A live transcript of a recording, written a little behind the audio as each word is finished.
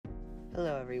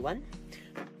Hello everyone.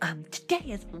 Today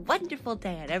is a wonderful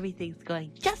day and everything's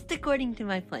going just according to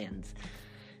my plans.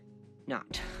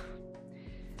 Not.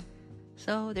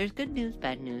 So there's good news,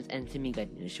 bad news, and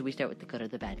semi-good news. Should we start with the good or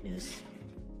the bad news?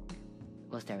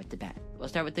 We'll start with the bad. We'll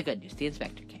start with the good news. The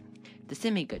inspector came. The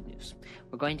semi-good news.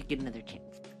 We're going to get another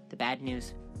chance. The bad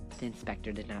news, the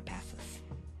inspector did not pass us.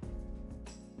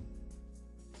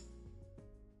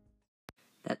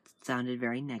 That sounded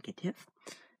very negative.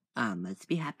 Let's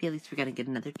be happy at least we're gonna get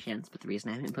another chance, but the reason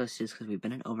I haven't posted is because we've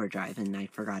been in overdrive and I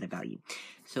forgot about you.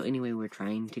 So anyway, we're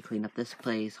trying to clean up this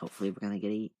place. Hopefully we're gonna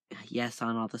get a yes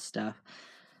on all the stuff.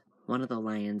 One of the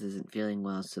lions isn't feeling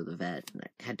well, so the vet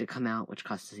had to come out, which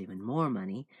cost us even more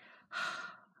money.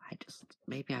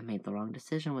 Maybe I made the wrong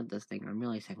decision with this thing. I'm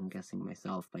really second-guessing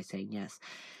myself by saying yes.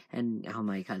 And all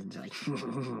my cousins are like,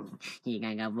 you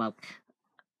gotta go, well,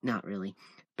 not really.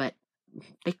 But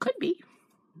they could be.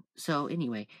 So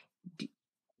anyway,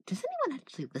 does anyone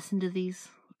actually listen to these?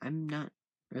 I'm not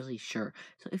really sure.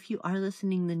 So if you are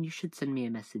listening, then you should send me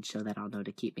a message so that I'll know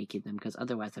to keep making them, because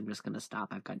otherwise I'm just going to stop.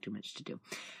 I've got too much to do.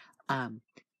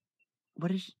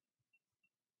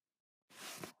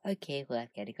 Okay, well,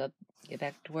 I've got to get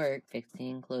back to work fixing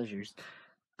enclosures.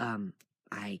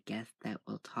 I guess that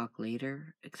we'll talk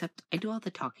later, except I do all the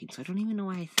talking, so I don't even know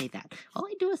why I say that. All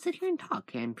I do is sit here and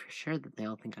talk, and I'm sure that they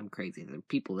all think I'm crazy. The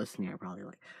people listening are probably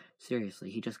like, seriously,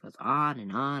 he just goes on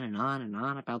and on and on and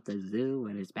on about the zoo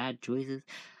and his bad choices.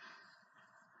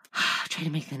 Try to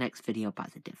make the next video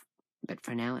positive. But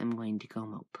for now, I'm going to go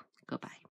mope. Goodbye.